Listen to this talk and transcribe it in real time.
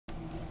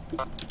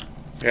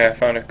Yeah, I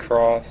found a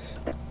cross.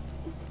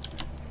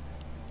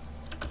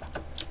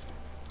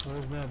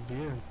 Where's that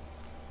beer?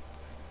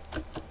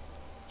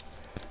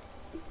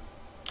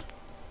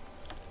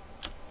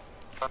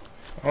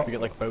 Oh, We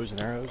get like bows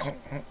and arrows.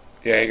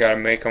 yeah, you gotta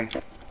make them.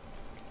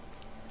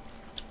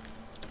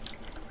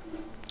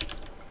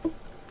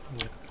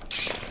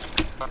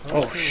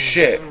 Oh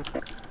shit!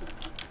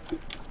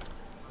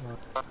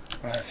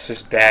 It's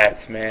just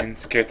bats, man. It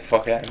scared the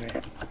fuck out of me.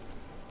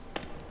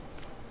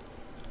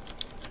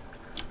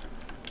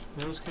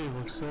 Those caves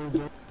look so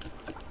dope.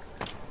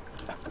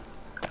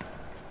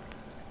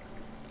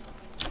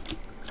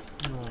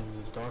 Oh,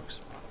 the dark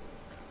spot.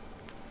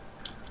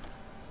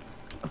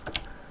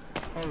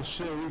 Oh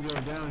shit, we go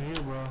down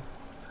here, bro.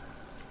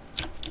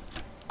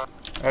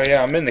 Oh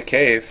yeah, I'm in the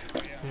cave.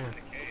 Here.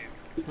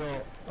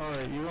 Yo,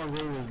 alright, you wanna go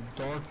to the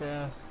dark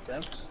ass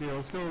depths? Yeah,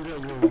 let's go get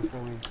wood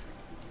before we...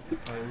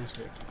 Alright, let's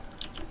go.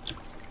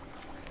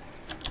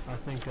 I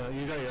think,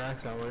 you got your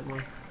axe out, right,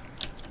 Will?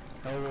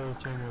 I will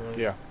turn your light.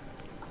 Yeah.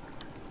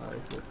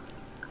 Alright, cool.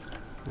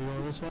 You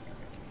going this way?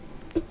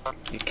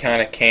 You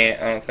kinda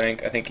can't, I don't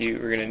think. I think you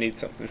were gonna need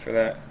something for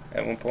that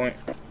at one point.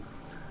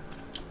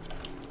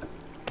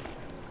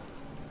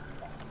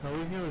 No,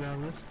 we can go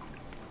down this.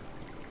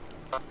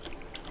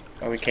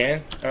 Oh, we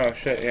can? Oh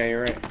shit, yeah,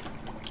 you're right.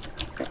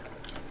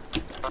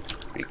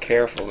 Be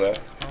careful though.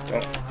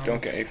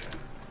 Don't get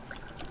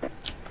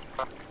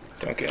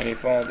any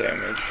fall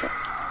damage.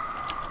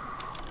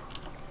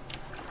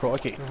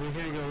 Crikey. If we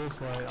can't go this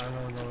way, I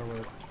know another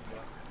way.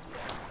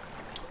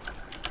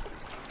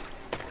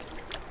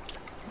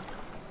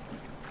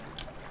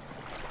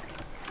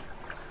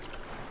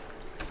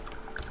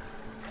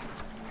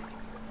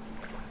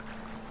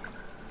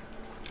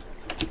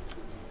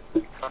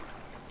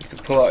 You can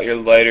pull out your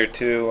lighter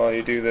too while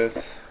you do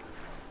this.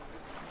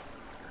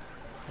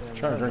 Yeah, I'm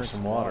trying to drink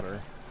some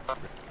water.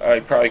 Oh,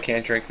 you probably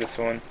can't drink this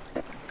one.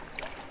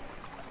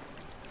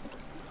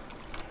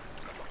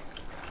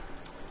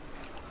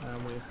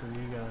 I'm waiting for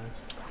you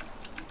guys.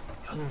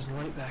 Oh, there's a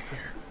light back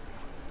there.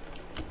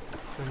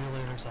 Turn your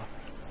lasers off.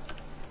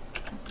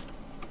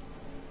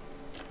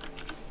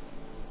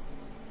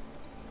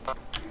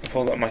 I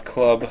pulled out my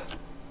club.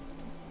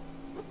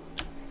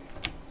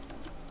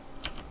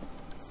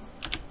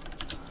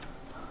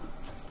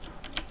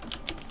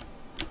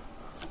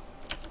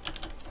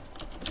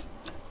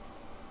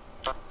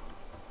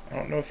 I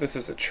don't know if this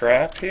is a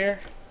trap here.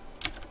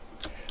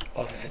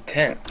 Oh, this is a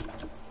tent.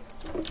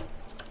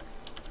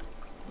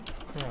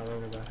 Yeah, I'll go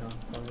back on.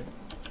 Fuck it.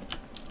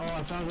 Oh,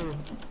 I found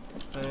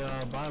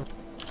a Bible.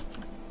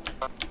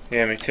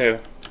 Yeah, me too.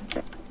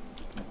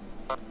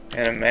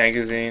 And a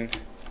magazine.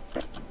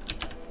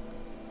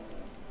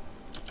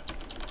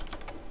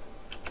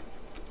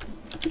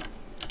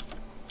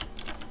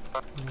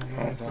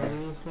 Hold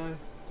on. This way? Is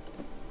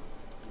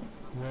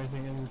there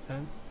anything in the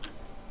tent?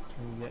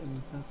 Can we get in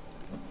the tent?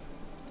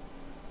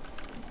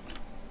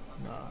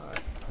 Nah, alright.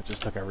 I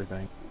just took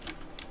everything.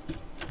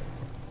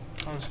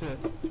 Oh shit.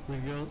 We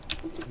go?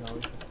 No,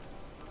 we can't.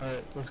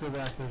 Alright, let's go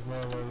back. There's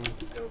another way we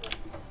can go back.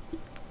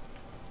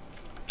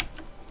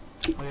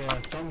 Oh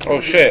yeah, some Oh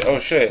shit, oh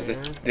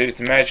shit.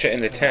 There's mad shit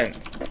in the tent.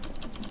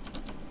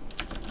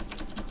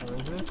 Oh,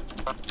 is it?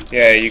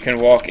 Yeah, you can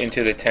walk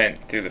into the tent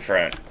through the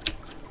front.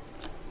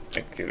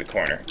 Like through the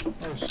corner.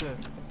 Oh shit.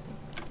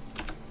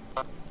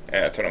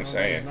 Yeah, that's what I'm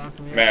saying.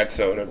 Knocking me Mad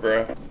soda,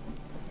 bro.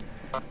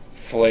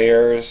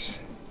 Flares.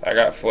 I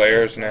got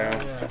flares now.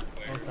 Oh, yeah,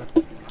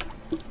 okay.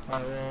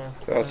 Alright, well...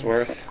 That's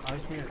worth. I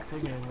can't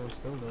take any more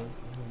sodas.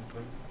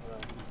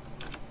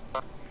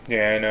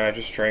 Yeah, I know, I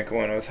just drank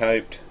one. I was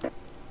hyped.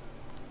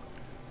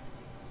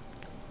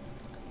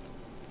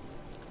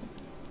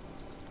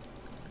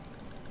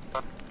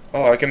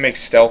 Oh, I can make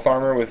stealth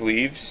armor with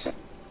leaves.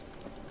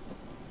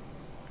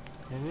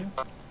 Can you?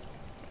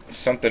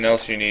 Something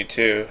else you need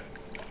too.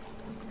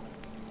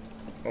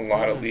 A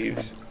lot of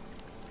leaves.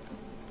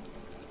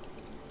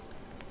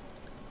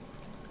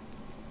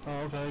 Oh,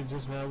 okay,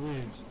 just mad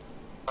leaves.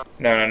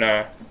 No, no,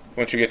 no.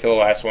 Once you get to the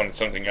last one, it's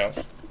something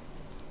else.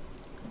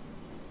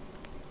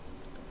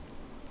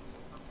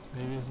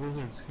 Maybe it's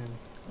lizard skin.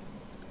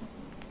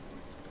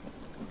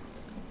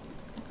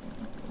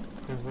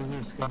 Because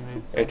lizard skin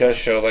made It does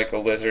show like a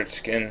lizard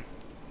skin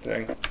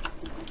thing.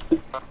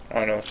 I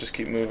don't know, let's just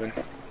keep moving.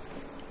 Alright,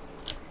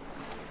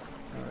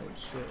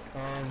 shit.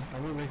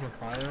 I'm gonna make a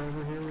fire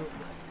over here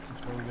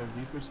before we go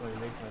deeper so I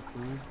can make my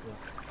food with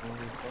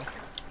hungry stuff.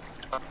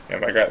 Yeah,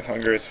 my guy's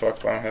hungry as fuck,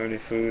 but I don't have any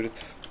food.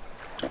 It's...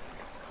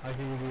 I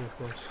can give you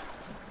a fish.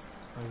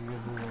 I can give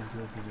you one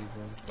too if you need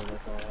one, but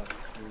that's all I have for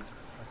food.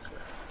 That's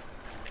it.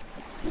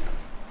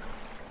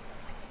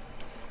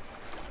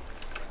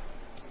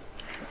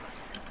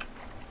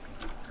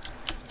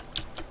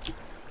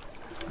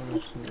 How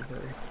much do you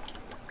pay?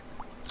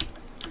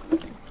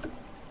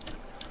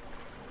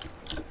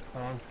 Oh,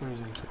 I'm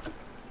freezing.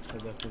 I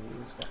definitely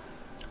lose fire.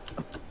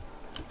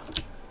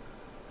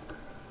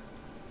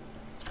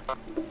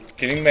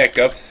 Getting back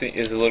up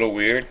is a little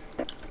weird.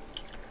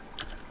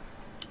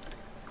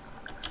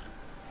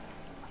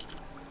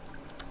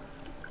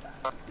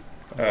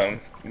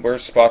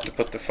 Worst spot to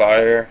put the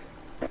fire.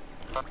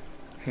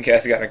 You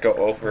guys gotta go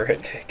over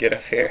it to get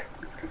up here.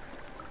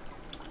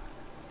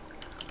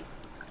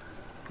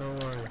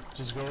 Don't worry.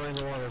 Just go right in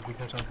the water if you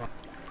catch on fire.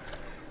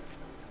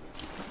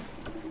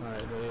 Alright,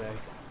 there you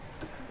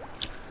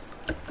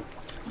go.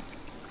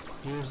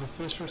 Here's a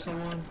fish for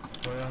someone.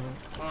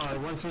 Oh, I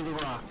went through the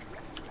rock.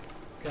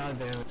 God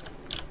damn it.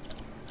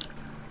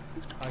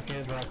 I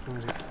can't drop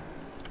food.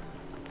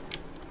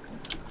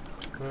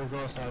 We'll go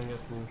outside and get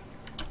food.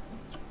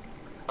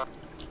 I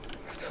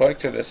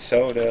collected a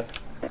soda.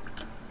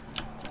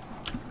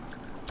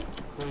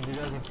 Wait, do you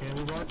guys have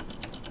candy bar?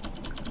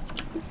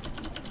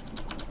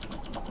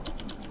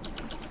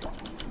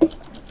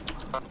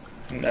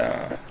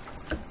 Nah.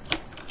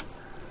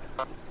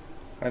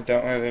 I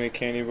don't have any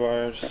candy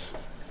bars.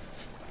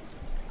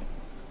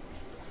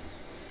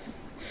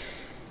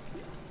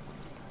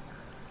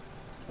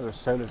 There's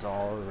sodas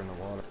all over in the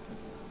water.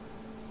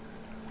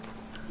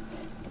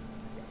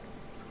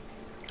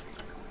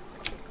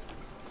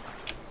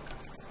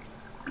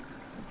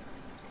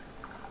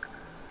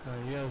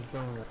 You guys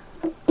done with it.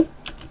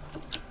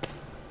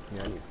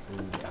 Yeah, I need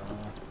food.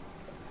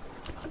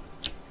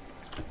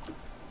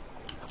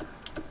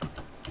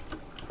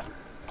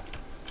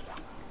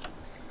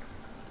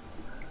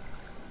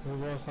 We'll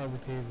go outside the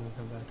cave and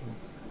come back in.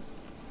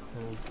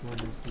 We'll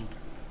do food.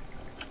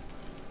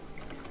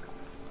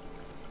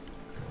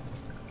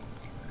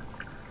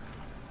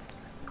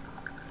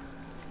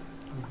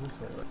 This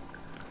way, right?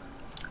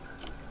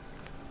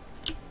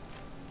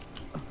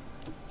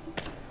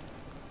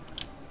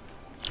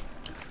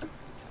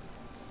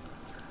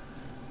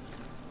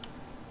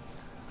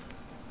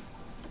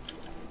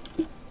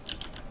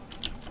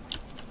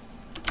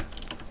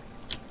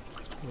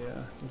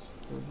 Yeah, just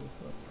go this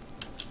way.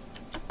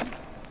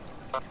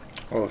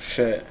 Oh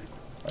shit.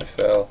 I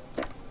fell.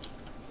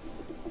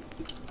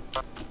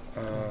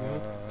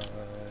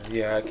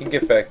 Yeah, I can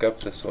get back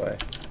up this way.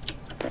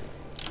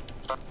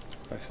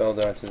 I fell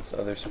down to this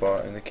other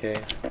spot in the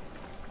cave.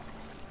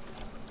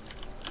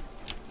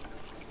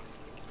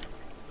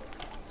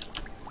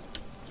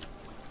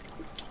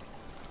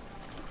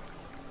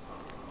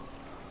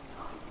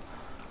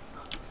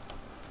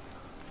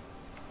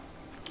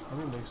 I'm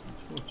gonna make some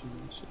torches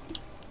and shit.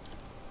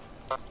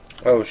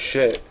 Oh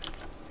shit.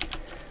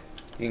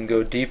 You can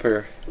go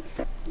deeper.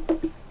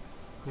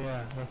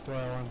 Yeah, that's what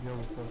I wanted to go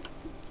before.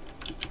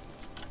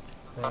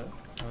 But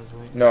I was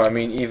waiting. No, I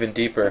mean even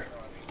deeper.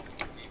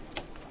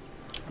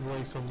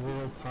 Like some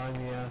little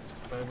tiny ass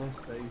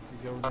crevice that you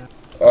could go down.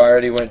 Oh, I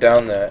already went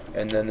down that,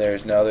 and then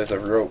there's a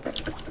rope. Alright,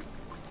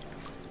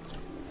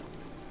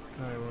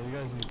 well you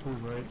guys need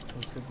food, right?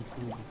 Let's get the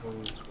food before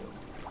we explore.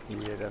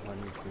 Yeah,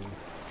 definitely need food.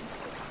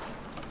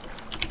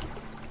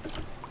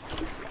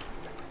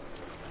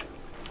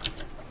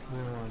 We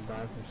don't want to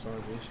die from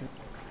starvation.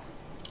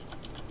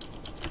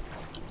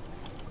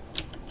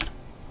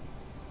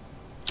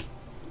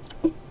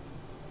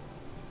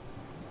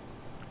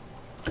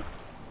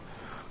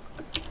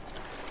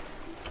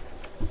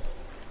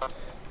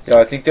 Yeah,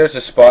 I think there's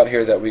a spot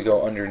here that we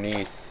go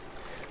underneath.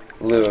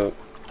 Lou,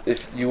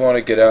 if you want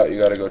to get out, you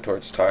gotta go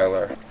towards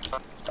Tyler.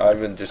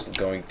 I've been just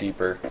going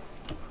deeper.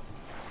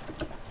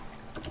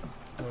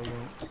 Oh, you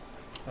don't.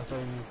 I thought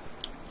you...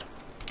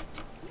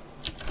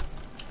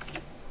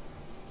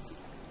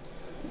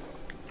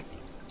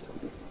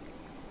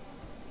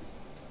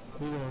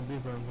 We're going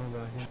deeper, I'm going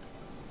back here.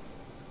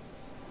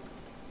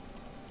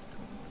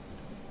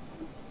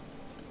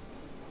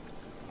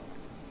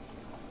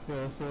 Yeah,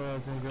 that's the way I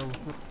was gonna go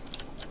before.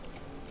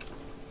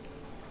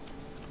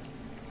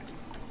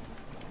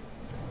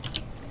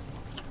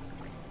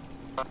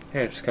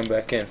 Hey, just come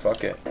back in,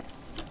 fuck it.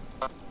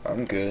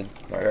 I'm good.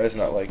 My guy's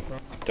not like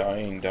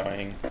dying. I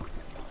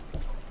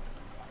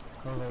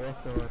don't know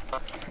what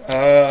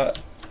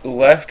the...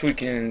 Left we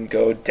can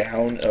go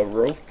down a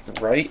rope.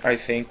 Right, I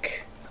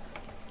think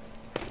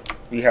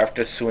we have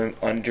to swim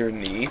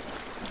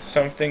underneath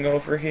something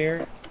over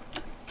here.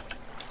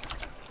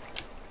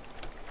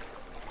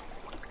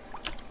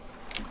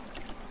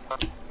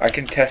 I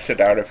can test it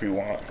out if you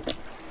want.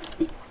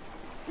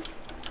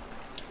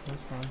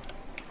 That's fine.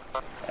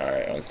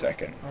 Alright, 1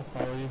 second. I'll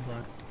follow you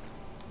blind.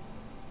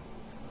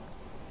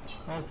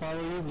 I'll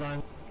follow you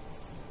blind.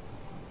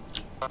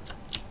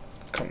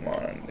 Come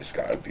on, this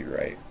gotta be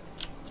right.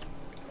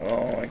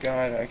 Oh my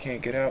god, I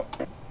can't get out.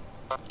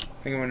 I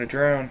think I'm gonna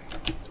drown.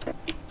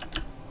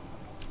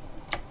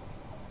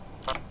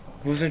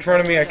 Who's in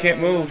front of me? I can't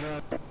move.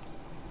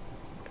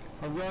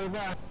 I'm going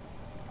back.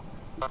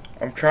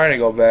 I'm trying to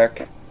go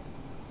back.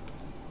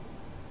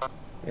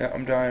 Yeah,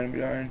 I'm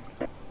dying.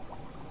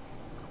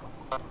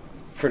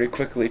 Pretty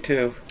quickly,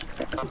 too.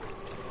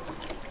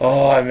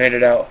 Oh, I made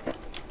it out.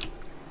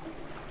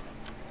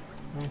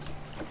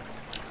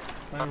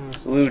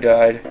 Lou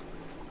died.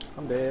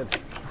 I'm dead.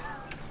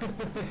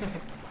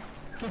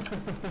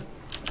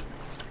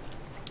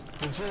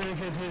 The journey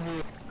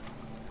continues.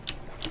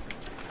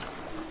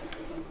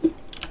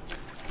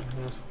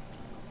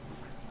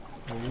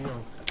 There you go.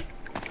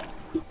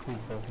 Food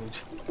beverage.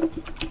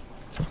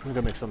 I'm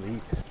gonna make something to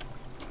eat.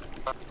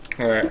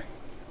 Alright.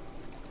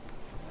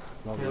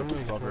 I'll Yeah, I'm be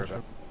gonna cover torch it.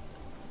 them.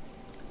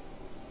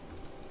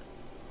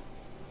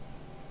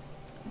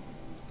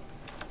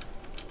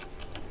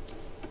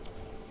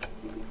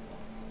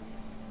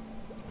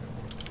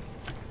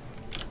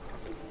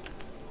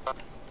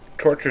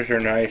 Torches are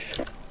nice.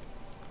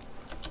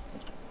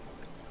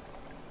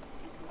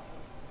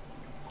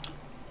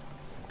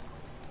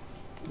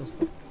 This-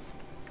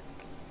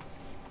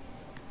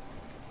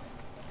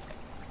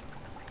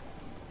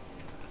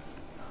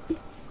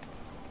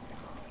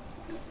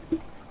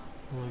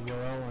 Will we go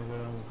out when I go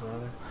down this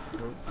ladder?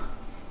 Nope.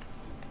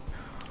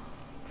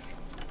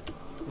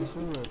 This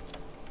is it.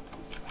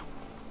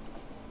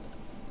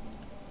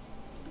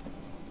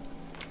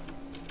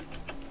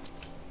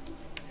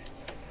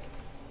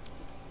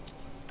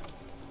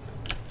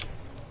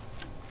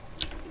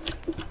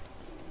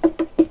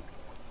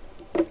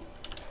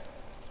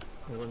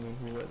 Here, let me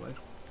relight my.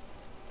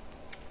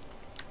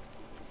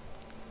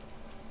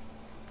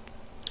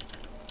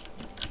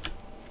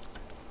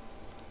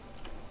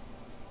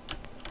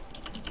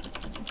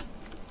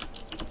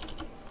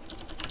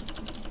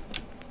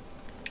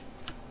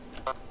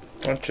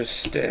 Bunch of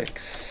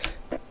sticks.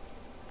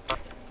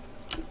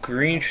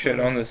 Green shit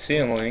on the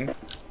ceiling.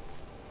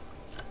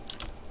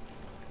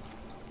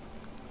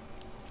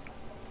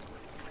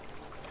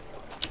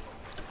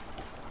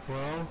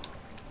 Well,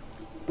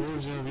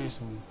 there's gonna be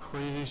some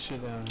crazy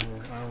shit down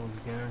here. I will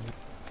guarantee.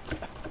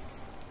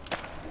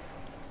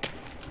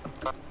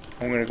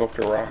 I'm gonna go up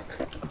to rock.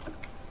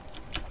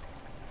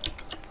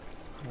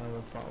 I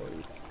will follow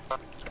you.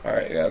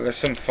 Alright, yeah, there's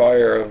some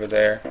fire over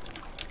there.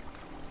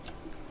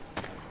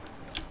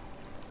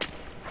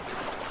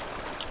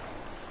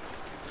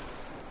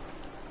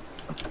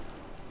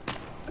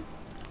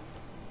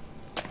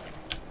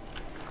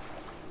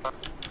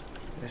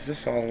 Is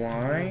this a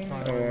line?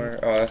 Or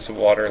oh, that's a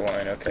water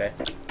line, okay.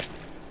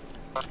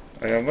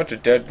 I got a bunch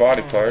of dead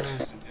body parts.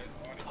 There's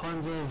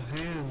tons of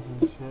hands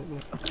and shit.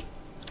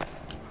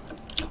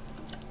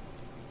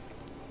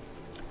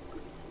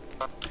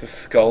 It's a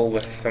skull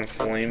with some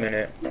flame in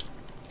it.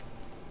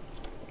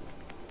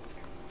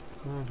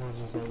 Oh,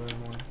 there's this other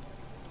one.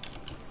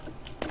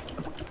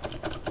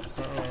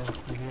 Uh-oh,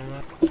 you hear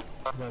that?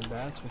 Is that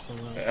bats or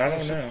something else? I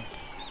don't know.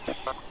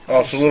 Oh,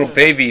 it's little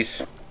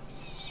babies.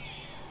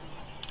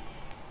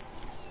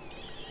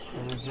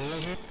 Are we good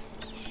up here?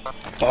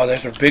 Oh,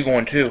 there's a big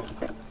one too.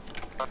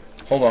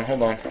 Hold on,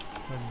 hold on. A big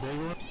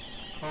one?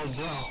 Oh,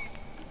 bro.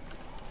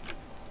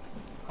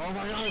 Oh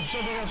my god, it's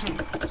something else.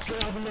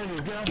 Get out the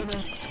menu, get out the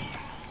menu.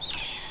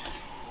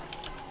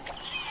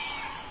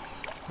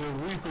 The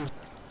Reapers.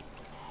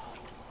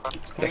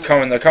 They're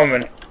coming, they're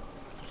coming.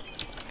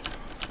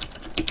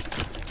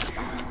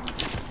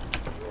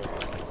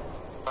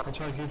 I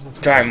try to keep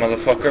the Die,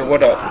 motherfucker.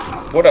 What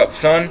up? What up,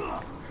 son?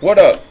 What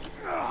up?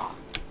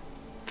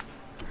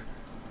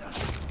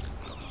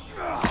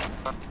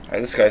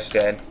 Alright, this guy's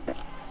dead. I'm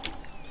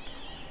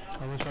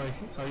gonna try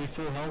to, are you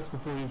full health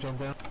before you jump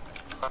down?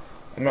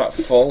 I'm not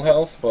full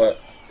health, but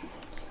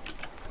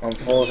I'm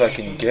full as I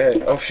can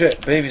get. Oh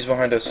shit, baby's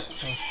behind us.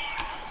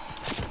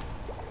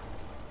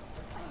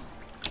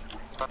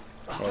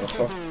 Oh,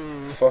 fuck.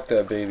 Fuck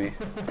that baby.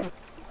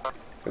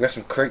 I got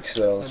some crates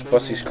though. Let's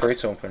bust these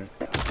crates open.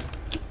 Oh,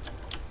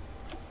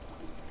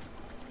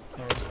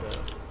 it's bad.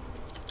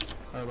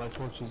 I have my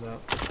torches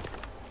out.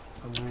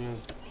 I'm weird.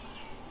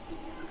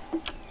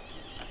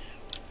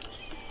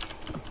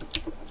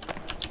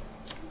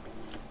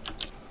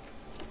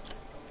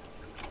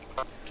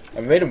 I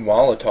made a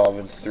Molotov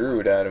and threw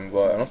it at him,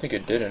 but I don't think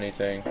it did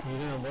anything. You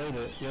didn't light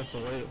it, you have to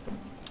light it.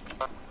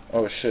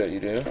 Oh shit, you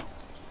do?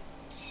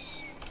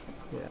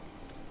 Yeah.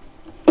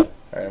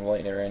 Alright, I'm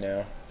lighting it right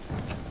now.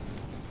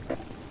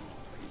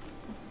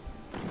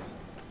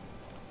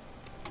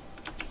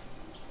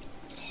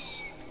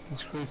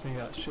 This crazy ain't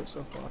got shit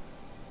so far.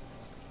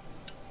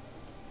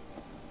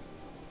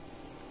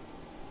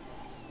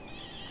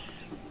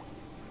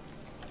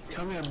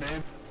 Come here,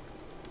 babe.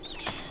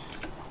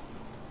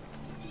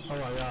 Oh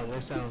my god,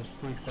 they sound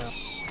freaked out.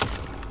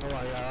 Oh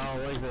my god, I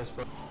don't like this,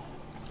 but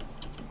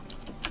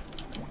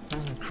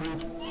this is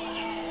creepy.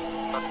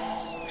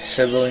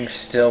 Sibling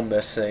still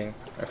missing.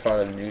 I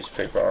found a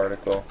newspaper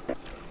article.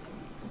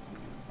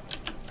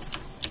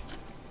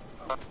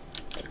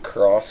 There's a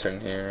cross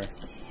in here.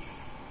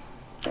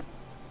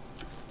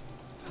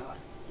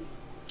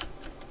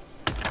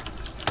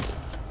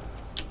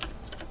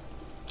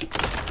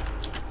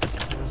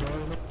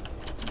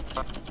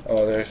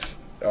 Oh, there's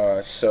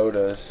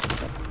sodas.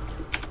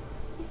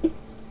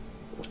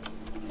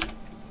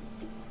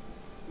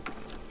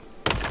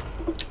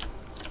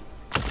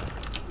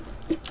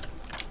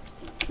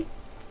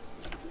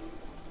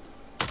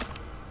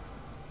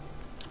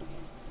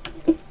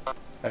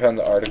 I found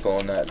the article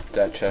in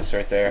that chest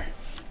right there.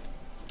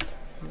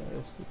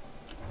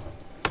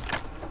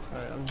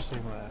 Alright, I'm just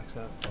taking my axe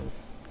out.